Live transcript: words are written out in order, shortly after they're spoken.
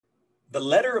The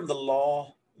letter of the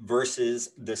law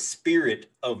versus the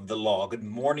spirit of the law. Good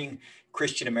morning,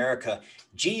 Christian America.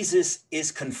 Jesus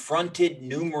is confronted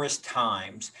numerous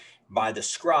times by the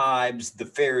scribes, the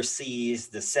Pharisees,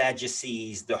 the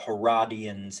Sadducees, the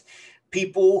Herodians,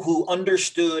 people who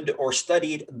understood or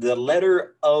studied the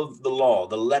letter of the law,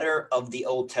 the letter of the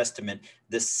Old Testament,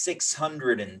 the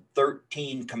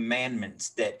 613 commandments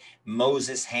that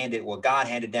God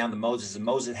handed down to Moses, and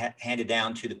Moses handed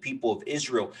down to the people of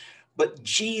Israel. But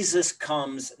Jesus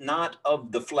comes not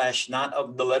of the flesh, not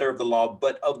of the letter of the law,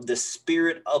 but of the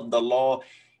spirit of the law.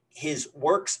 His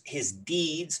works, his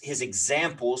deeds, his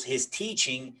examples, his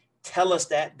teaching tell us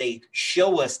that, they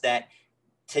show us that.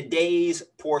 Today's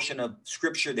portion of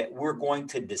scripture that we're going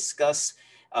to discuss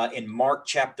in Mark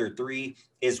chapter 3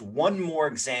 is one more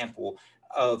example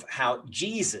of how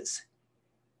Jesus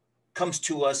comes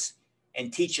to us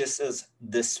and teaches us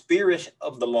the spirit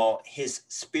of the law, his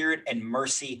spirit and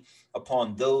mercy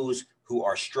upon those who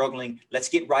are struggling. Let's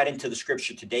get right into the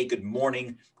scripture today. Good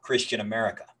morning, Christian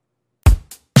America.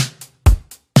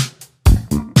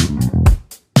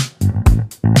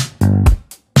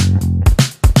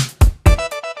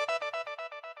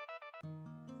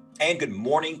 And good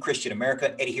morning, Christian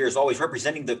America. Eddie here, as always,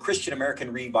 representing the Christian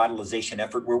American revitalization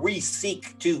effort, where we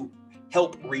seek to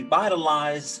help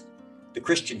revitalize the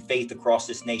Christian faith across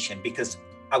this nation. Because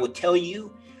I would tell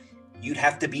you, you'd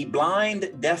have to be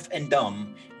blind, deaf, and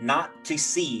dumb not to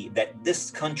see that this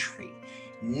country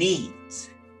needs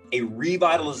a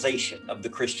revitalization of the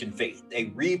Christian faith, a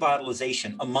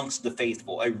revitalization amongst the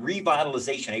faithful, a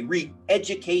revitalization, a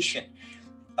re-education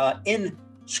in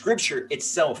Scripture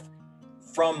itself,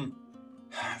 from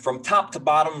top to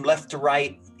bottom, left to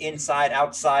right, inside,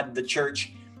 outside the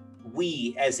church.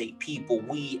 We as a people,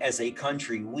 we as a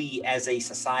country, we as a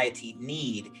society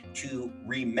need to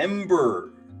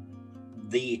remember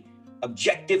the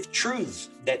objective truths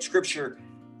that Scripture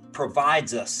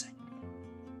provides us.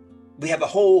 We have a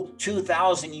whole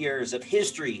 2,000 years of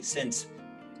history since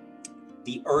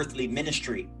the earthly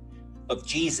ministry of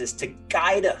Jesus to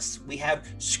guide us. We have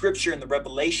Scripture in the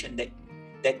Revelation that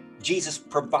Jesus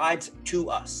provides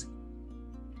to us,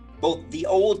 both the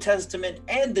Old Testament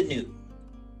and the New.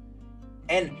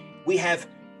 And we have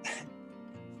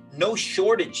no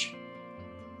shortage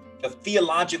of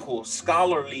theological,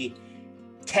 scholarly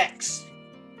texts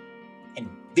and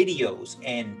videos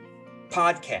and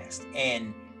podcasts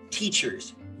and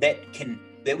teachers that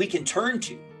we can turn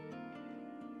to,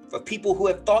 for people who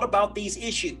have thought about these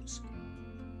issues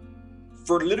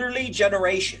for literally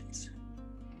generations.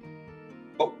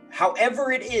 But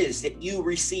however it is that you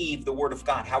receive the Word of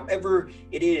God, however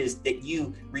it is that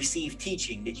you receive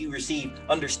teaching, that you receive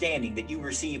understanding, that you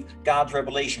receive God's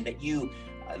revelation, that you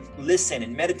listen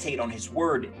and meditate on His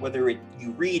Word, whether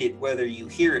you read it, whether you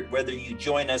hear it, whether you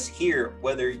join us here,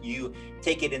 whether you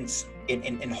take it in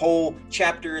whole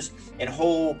chapters and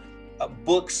whole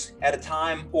books at a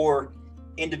time, or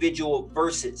individual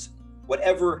verses,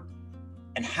 whatever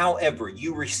and however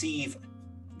you receive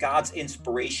God's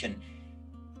inspiration,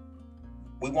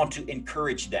 we want to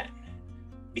encourage that,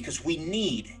 because we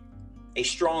need a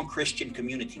strong Christian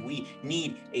community. We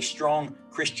need a strong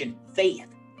Christian faith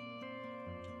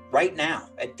right now,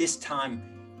 at this time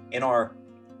in our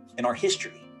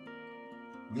history.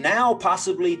 Now,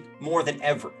 possibly more than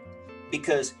ever,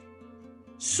 because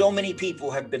so many people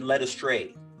have been led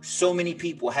astray. So many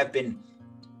people have been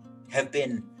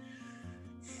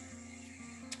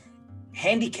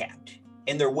handicapped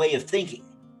in their way of thinking.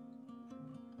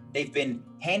 They've been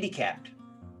handicapped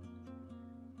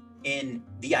in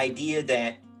the idea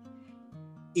that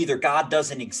either God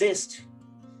doesn't exist,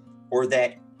 or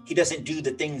that He doesn't do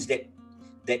the things that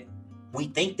we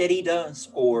think that He does,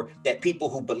 or that people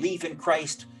who believe in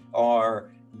Christ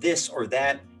are this or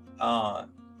that.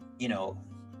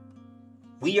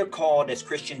 We are called as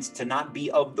Christians to not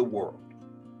be of the world.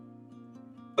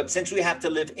 But since we have to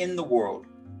live in the world,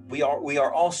 we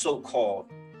are also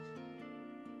called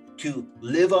to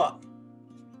live up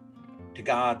to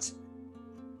God's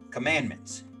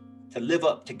commandments, to live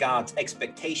up to God's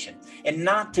expectations, and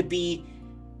not to be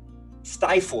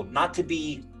stifled, not to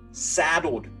be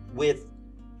saddled with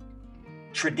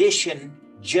tradition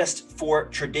just for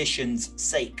tradition's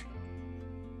sake.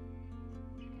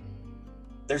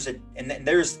 That's the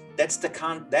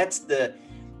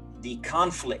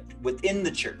conflict within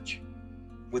the church,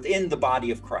 within the body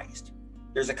of Christ.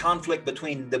 There's a conflict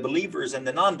between the believers and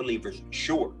the non-believers,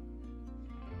 sure.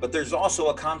 But there's also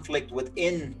a conflict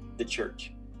within the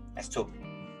church as to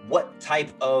what type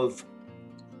of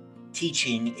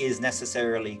teaching is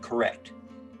necessarily correct.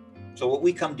 So what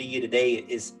we come to you today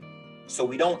is so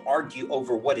we don't argue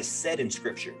over what is said in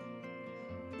Scripture,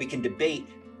 We can debate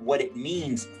what it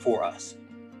means for us.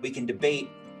 We can debate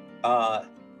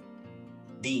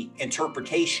the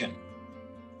interpretation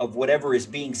of whatever is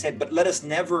being said, but let us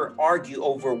never argue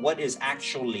over what is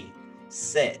actually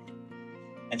said.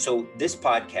 And so this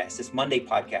podcast, this Monday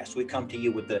podcast, we come to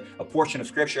you with a portion of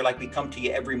scripture like we come to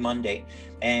you every Monday.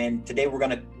 And today we're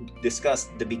going to discuss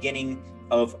the beginning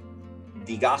of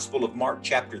the Gospel of Mark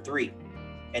chapter 3.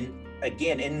 And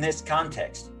again, in this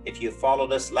context, if you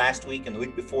followed us last week and the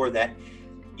week before that,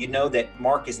 you know that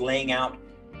Mark is laying out,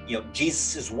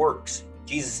 Jesus's works,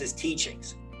 Jesus's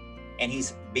teachings. And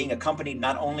he's being accompanied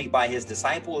not only by his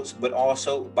disciples, but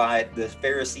also by the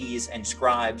Pharisees and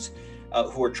scribes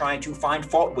who are trying to find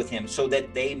fault with him so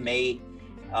that they may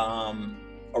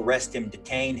arrest him,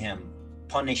 detain him,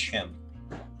 punish him,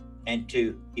 and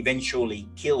to eventually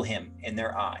kill him in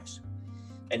their eyes.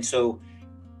 And so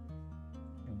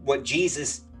what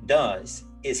Jesus does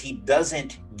is he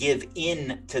doesn't give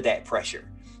in to that pressure.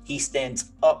 He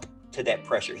stands up to that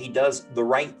pressure. He does the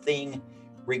right thing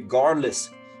regardless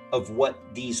of what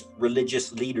these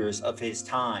religious leaders of his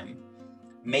time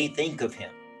may think of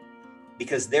him,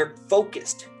 because they're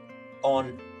focused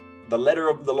on the letter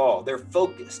of the law. They're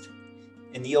focused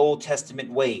in the Old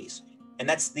Testament ways. And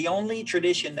that's the only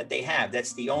tradition that they have.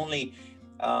 That's the only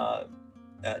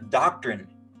doctrine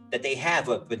that they have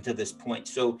up until this point.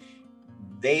 So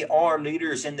they are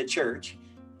leaders in the church,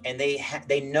 and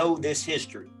they know this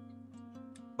history.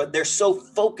 But they're so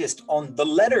focused on the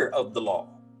letter of the law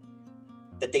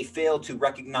that they fail to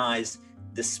recognize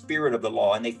the spirit of the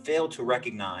law, and they fail to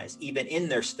recognize, even in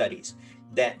their studies,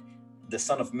 that the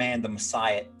Son of Man, the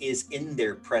Messiah, is in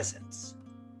their presence.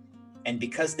 And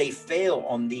because they fail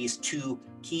on these two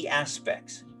key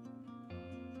aspects,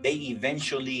 they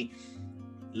eventually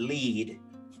lead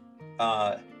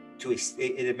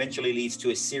it eventually leads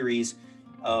to a series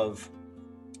of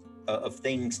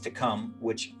things to come,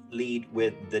 which lead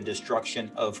with the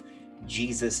destruction of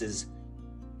Jesus's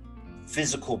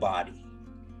physical body.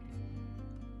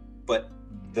 But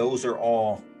those are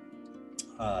all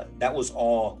that was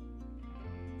all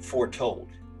foretold.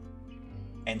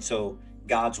 And so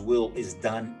God's will is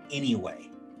done anyway.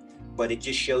 But it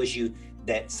just shows you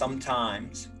that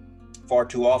sometimes, far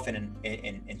too often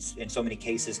in so many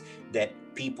cases, that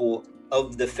people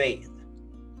of the faith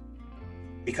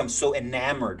become so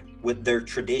enamored with their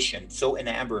tradition, so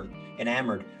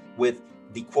enamored with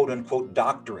the quote unquote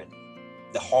doctrine,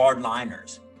 the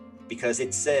hardliners, because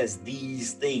it says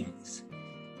these things,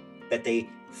 that they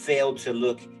fail to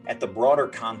look at the broader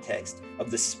context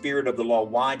of the spirit of the law.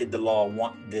 Why did the law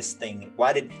want this thing?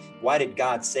 Why did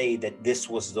God say that this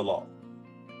was the law?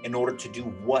 In order to do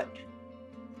what?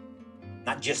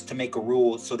 Not just to make a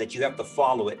rule so that you have to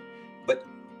follow it, but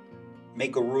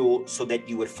make a rule so that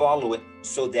you would follow it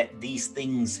so that these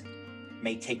things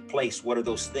may take place. What are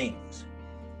those things?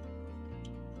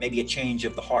 Maybe a change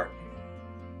of the heart.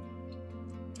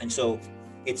 And so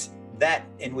it's that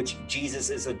in which Jesus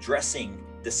is addressing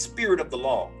the spirit of the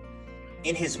law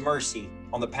in his mercy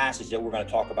on the passage that we're going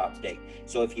to talk about today.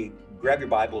 So if you grab your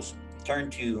Bibles,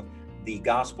 turn to the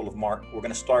Gospel of Mark. We're going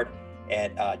to start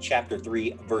at chapter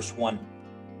 3, verse 1.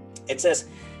 It says,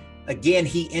 "Again,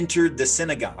 he entered the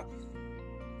synagogue.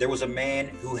 There was a man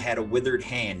who had a withered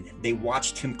hand. They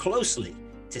watched him closely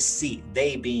to see,"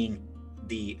 they being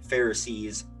the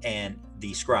Pharisees and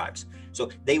the scribes. So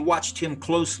they watched him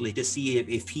closely to see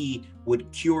if he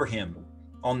would cure him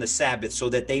on the Sabbath so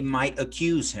that they might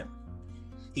accuse him.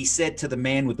 He said to the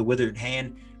man with the withered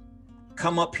hand,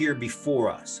 "Come up here before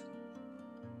us."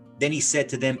 Then he said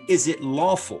to them, "Is it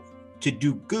lawful to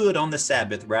do good on the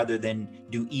Sabbath rather than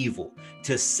do evil,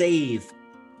 to save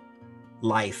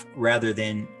life rather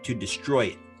than to destroy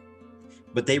it?"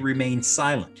 But they remained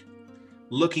silent,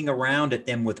 looking around at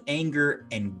them with anger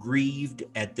and grieved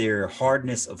at their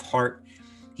hardness of heart.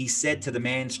 He said to the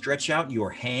man, "Stretch out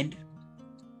your hand."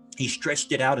 He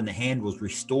stretched it out, and the hand was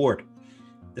restored.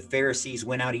 The Pharisees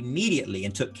went out immediately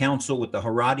and took counsel with the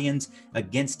Herodians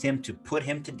against him to put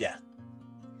him to death.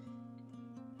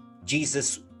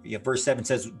 Verse 7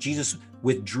 says, Jesus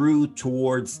withdrew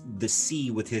towards the sea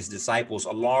with his disciples.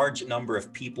 A large number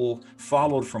of people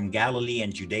followed from Galilee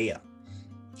and Judea.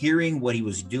 Hearing what he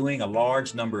was doing, a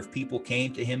large number of people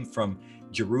came to him from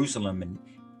Jerusalem and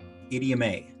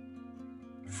Idumea,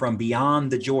 from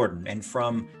beyond the Jordan, and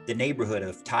from the neighborhood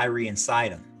of Tyre and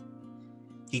Sidon.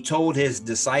 He told his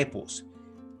disciples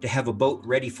to have a boat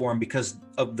ready for him because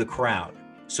of the crowd,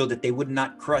 so that they would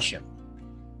not crush him.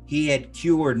 He had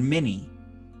cured many,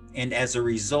 and as a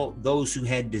result, those who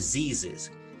had diseases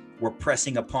were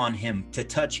pressing upon him to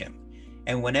touch him.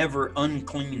 And whenever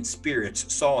unclean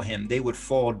spirits saw him, they would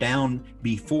fall down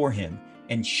before him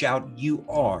and shout, "You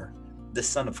are the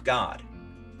Son of God."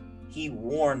 He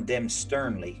warned them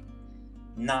sternly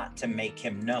not to make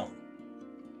him known.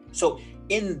 So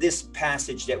in this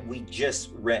passage that we just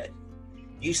read,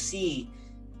 you see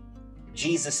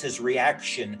Jesus's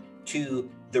reaction to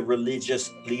the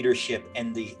religious leadership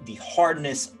and the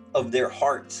hardness of their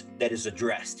hearts that is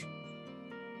addressed.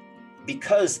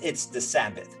 Because it's the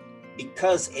Sabbath,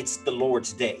 because it's the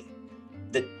Lord's day,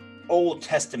 the Old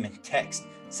Testament text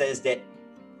says that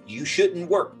you shouldn't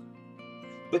work.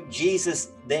 But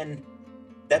Jesus then,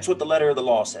 that's what the letter of the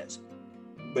law says.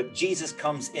 But Jesus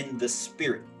comes in the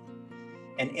spirit.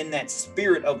 And in that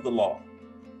spirit of the law,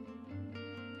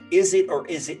 is it or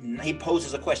is it, he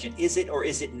poses a question, is it or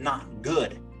is it not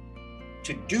good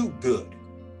to do good,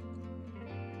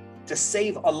 to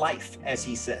save a life, as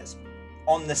he says,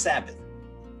 on the Sabbath?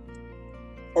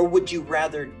 Or would you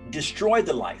rather destroy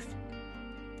the life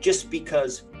just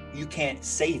because you can't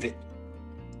save it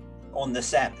on the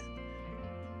Sabbath?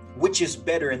 Which is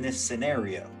better in this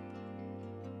scenario?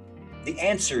 The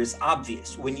answer is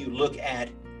obvious when you look at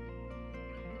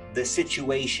the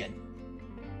situation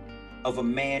of a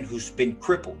man who's been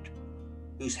crippled,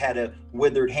 who's had a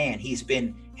withered hand. He's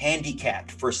been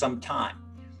handicapped for some time.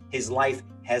 His life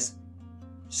has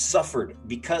suffered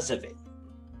because of it.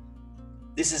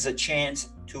 This is a chance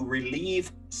to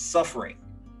relieve suffering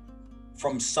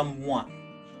from someone.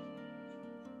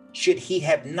 Should he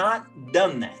have not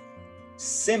done that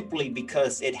simply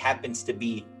because it happens to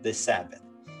be the Sabbath?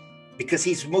 Because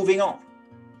he's moving on.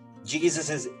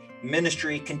 Jesus's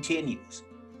ministry continues.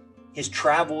 His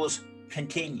travels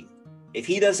continue. If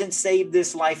he doesn't save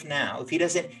this life now, if he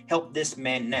doesn't help this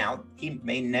man now, he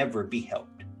may never be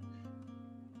helped.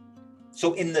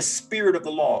 So in the spirit of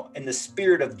the law, in the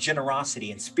spirit of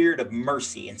generosity, and spirit of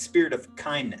mercy, and spirit of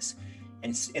kindness,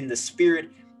 and in the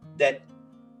spirit that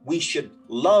we should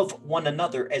love one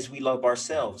another as we love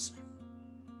ourselves.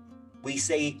 We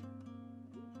say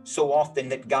so often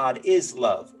that God is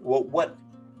love. Well, what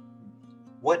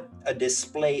a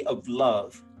display of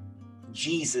love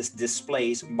Jesus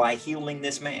displays by healing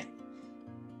this man.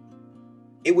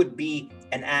 It would be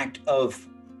an act of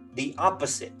the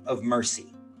opposite of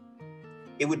mercy.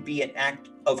 It would be an act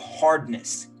of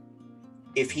hardness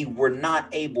if he would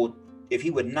not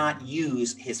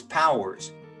use his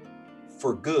powers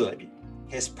for good,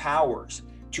 his powers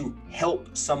to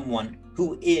help someone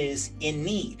who is in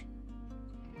need.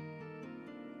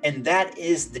 And that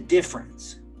is the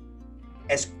difference.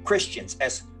 As Christians,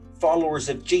 as followers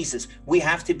of Jesus, we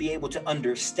have to be able to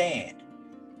understand,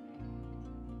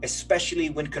 especially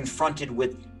when confronted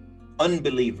with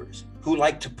unbelievers who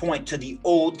like to point to the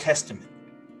Old Testament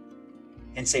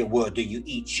and say, well, do you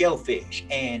eat shellfish?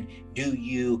 And do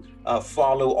you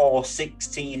follow all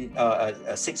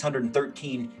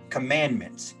 613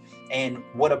 commandments? And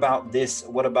what about this?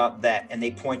 What about that? And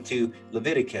they point to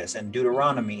Leviticus and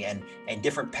Deuteronomy and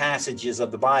different passages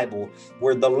of the Bible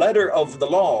where the letter of the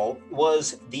law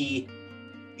was the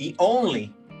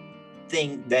only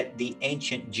thing that the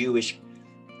ancient Jewish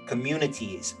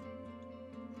communities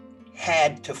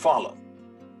had to follow.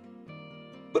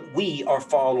 But we are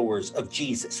followers of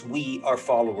Jesus. We are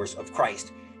followers of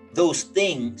Christ. Those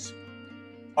things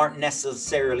aren't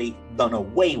necessarily done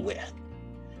away with,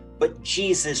 but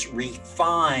Jesus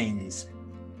refines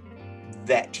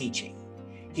that teaching.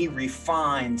 He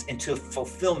refines into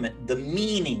fulfillment the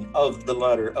meaning of the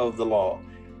letter of the law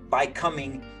by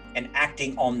coming and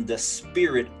acting on the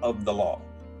spirit of the law.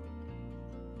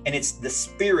 And it's the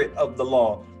spirit of the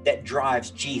law that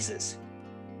drives Jesus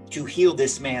to heal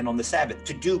this man on the Sabbath,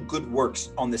 to do good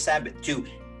works on the Sabbath, to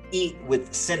eat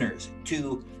with sinners,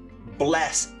 to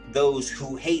bless those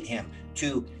who hate him,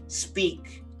 to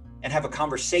speak and have a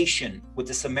conversation with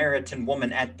the Samaritan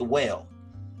woman at the well,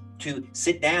 to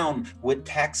sit down with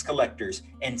tax collectors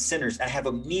and sinners and have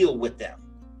a meal with them.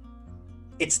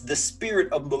 It's the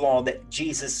spirit of the law that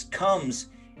Jesus comes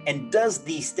and does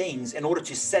these things in order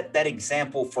to set that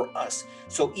example for us.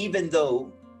 So even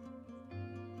though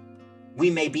we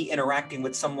may be interacting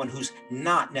with someone who's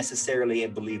not necessarily a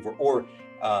believer or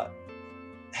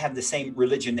have the same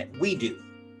religion that we do,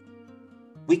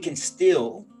 we can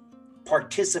still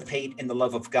participate in the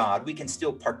love of God. We can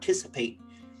still participate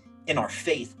in our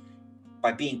faith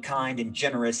by being kind and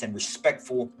generous and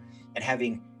respectful and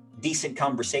having decent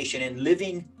conversation and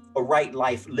living a right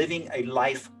life, living a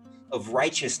life of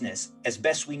righteousness as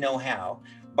best we know how,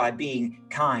 by being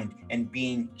kind and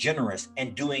being generous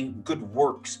and doing good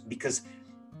works, because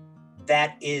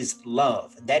that is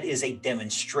love. That is a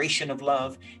demonstration of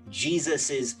love.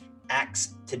 Jesus's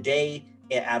acts today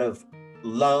out of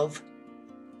love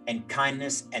and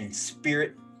kindness and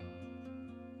spirit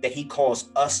that he calls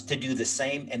us to do the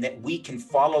same, and that we can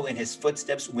follow in his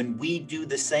footsteps when we do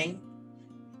the same.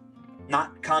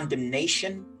 Not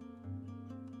condemnation,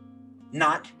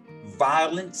 not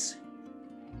violence,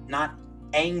 not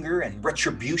anger and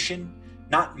retribution,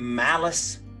 not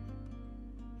malice,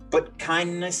 but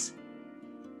kindness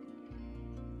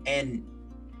and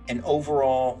an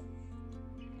overall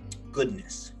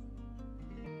goodness,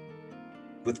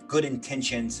 with good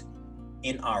intentions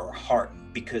in our heart,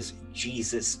 because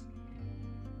Jesus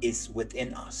is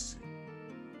within us.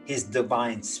 His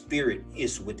divine spirit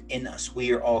is within us.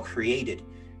 We are all created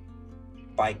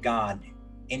by God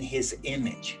in his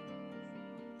image.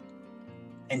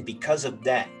 And because of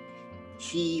that,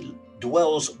 he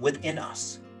dwells within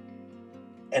us.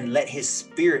 And let his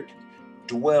spirit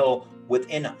dwell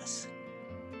within us.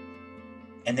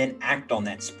 And then act on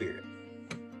that spirit.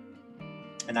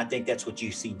 And I think that's what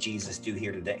you see Jesus do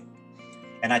here today.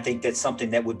 And I think that's something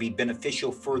that would be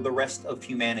beneficial for the rest of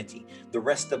humanity, the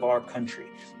rest of our country,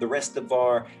 the rest of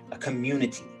our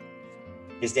community,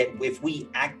 is that if we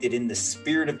acted in the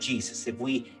spirit of Jesus, if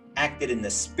we acted in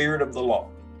the spirit of the law,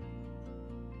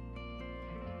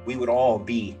 we would all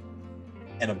be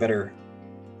in a better,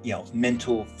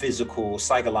 mental, physical,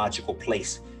 psychological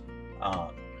place,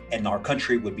 and our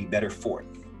country would be better for it.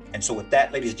 And so with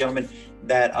that, ladies and gentlemen,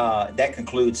 that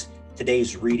concludes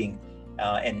today's reading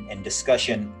and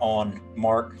discussion on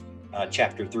Mark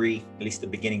chapter 3, at least the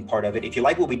beginning part of it. If you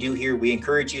like what we do here, we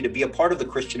encourage you to be a part of the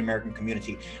Christian American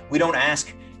community. We don't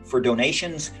ask for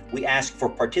donations, we ask for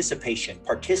participation.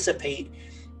 Participate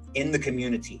in the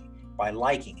community by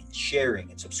liking and sharing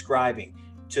and subscribing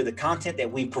to the content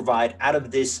that we provide out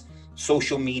of this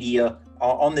social media,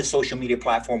 on this social media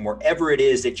platform, wherever it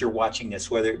is that you're watching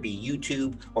this, whether it be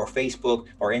YouTube or Facebook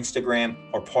or Instagram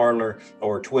or Parler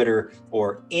or Twitter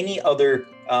or any other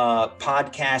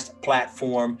podcast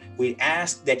platform. We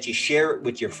ask that you share it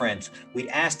with your friends. We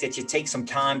ask that you take some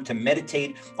time to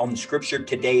meditate on the scripture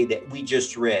today that we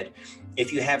just read.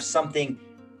 If you have something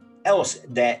else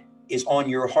that is on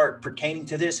your heart pertaining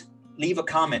to this, leave a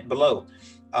comment below.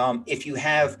 If you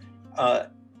have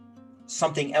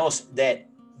something else that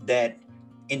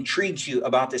intrigues you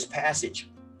about this passage,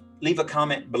 leave a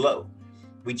comment below.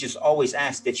 We just always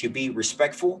ask that you be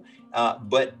respectful,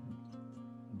 but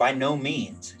by no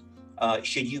means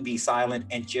should you be silent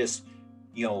and just,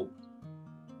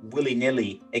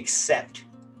 willy-nilly accept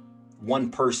one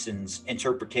person's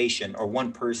interpretation or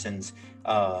one person's,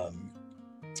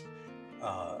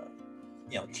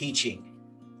 teaching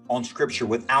on scripture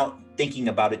without thinking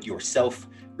about it yourself,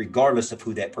 regardless of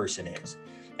who that person is.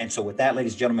 And so with that,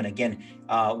 ladies and gentlemen, again,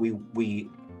 we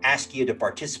ask you to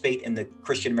participate in the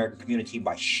Christian American community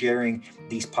by sharing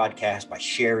these podcasts, by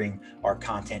sharing our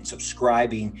content,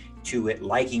 subscribing to it,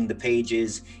 liking the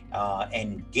pages,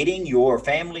 and getting your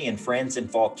family and friends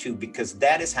involved too, because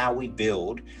that is how we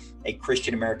build a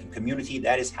Christian American community.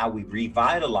 That is how we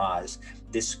revitalize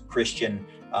this Christian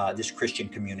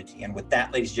community. And with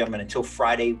that, ladies and gentlemen, until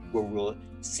Friday, where we'll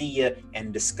see you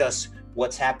and discuss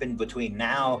what's happened between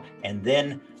now and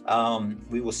then.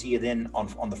 We will see you then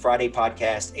on the Friday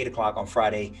podcast, 8 o'clock on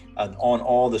Friday, on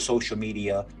all the social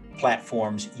media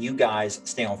platforms. You guys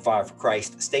stay on fire for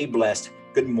Christ. Stay blessed.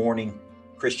 Good morning,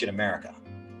 Christian America.